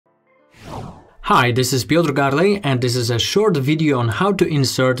Hi, this is Piotr Garley and this is a short video on how to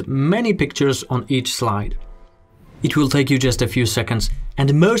insert many pictures on each slide. It will take you just a few seconds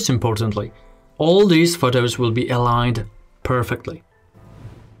and most importantly, all these photos will be aligned perfectly.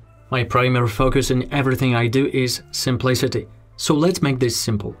 My primary focus in everything I do is simplicity, so let's make this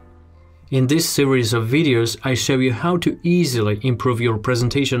simple. In this series of videos, I show you how to easily improve your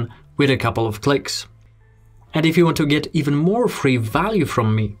presentation with a couple of clicks. And if you want to get even more free value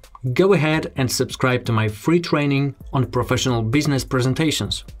from me, go ahead and subscribe to my free training on professional business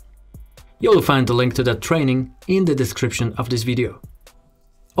presentations. You'll find the link to that training in the description of this video.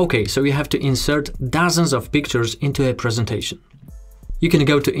 Okay, so you have to insert dozens of pictures into a presentation. You can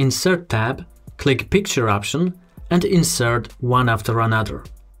go to Insert tab, click Picture option and insert one after another.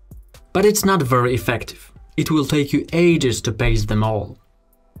 But it's not very effective. It will take you ages to paste them all.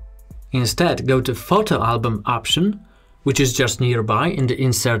 Instead, go to Photo Album option, which is just nearby in the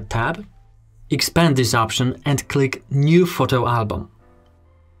Insert tab. Expand this option and click New Photo Album.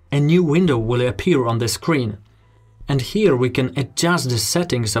 A new window will appear on the screen, and here we can adjust the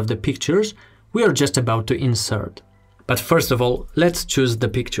settings of the pictures we are just about to insert. But first of all, let's choose the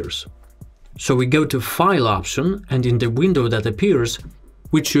pictures. So we go to File option and in the window that appears,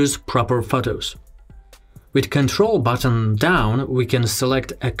 we choose Proper Photos. With Ctrl button down, we can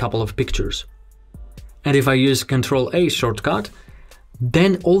select a couple of pictures. And if I use Ctrl A shortcut,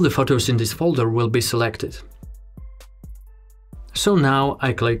 then all the photos in this folder will be selected. So now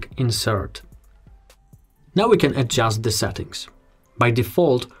I click Insert. Now we can adjust the settings. By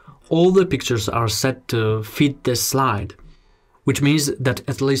default, all the pictures are set to fit the slide, which means that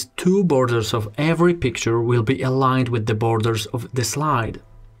at least two borders of every picture will be aligned with the borders of the slide.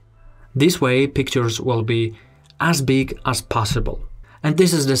 This way, pictures will be as big as possible. And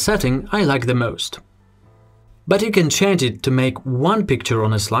this is the setting I like the most. But you can change it to make one picture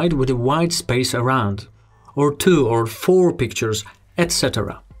on a slide with a wide space around, or 2 or 4 pictures,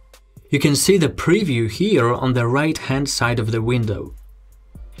 etc. You can see the preview here on the right-hand side of the window.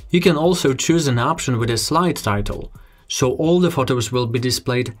 You can also choose an option with a slide title, so all the photos will be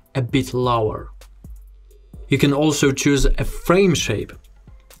displayed a bit lower. You can also choose a frame shape.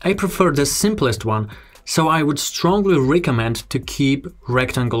 I prefer the simplest one, so I would strongly recommend to keep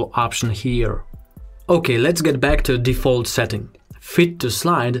rectangle option here. Okay, let's get back to default setting, Fit to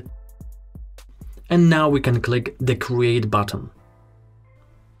Slide, and now we can click the Create button.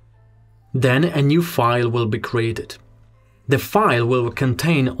 Then a new file will be created. The file will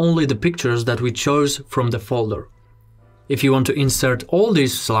contain only the pictures that we chose from the folder. If you want to insert all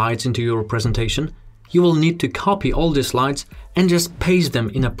these slides into your presentation, you will need to copy all the slides and just paste them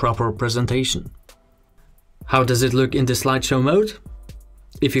in a proper presentation. How does it look in the slideshow mode?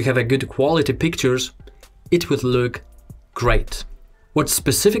 If you have a good quality pictures, it will look great. What's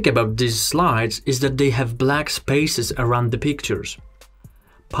specific about these slides is that they have black spaces around the pictures.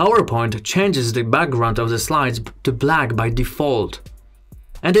 PowerPoint changes the background of the slides to black by default.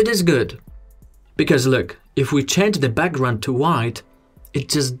 And it is good. Because look, if we change the background to white, it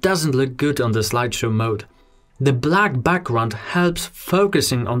just doesn't look good on the slideshow mode. The black background helps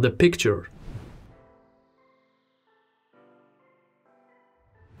focusing on the picture.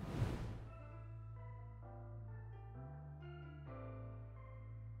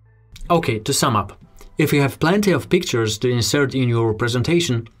 Okay, to sum up, if you have plenty of pictures to insert in your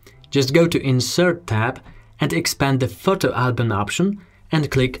presentation, just go to Insert tab and expand the Photo Album option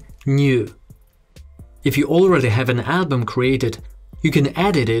and click New. If you already have an album created, you can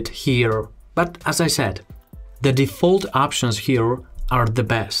edit it here, but as I said, the default options here are the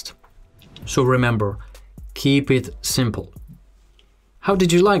best. So remember, keep it simple. How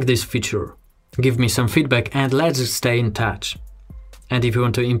did you like this feature? Give me some feedback and let's stay in touch. And if you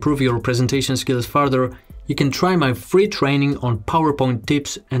want to improve your presentation skills further, you can try my free training on PowerPoint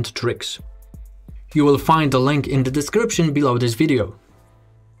tips and tricks. You will find the link in the description below this video.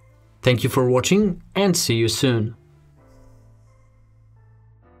 Thank you for watching and see you soon.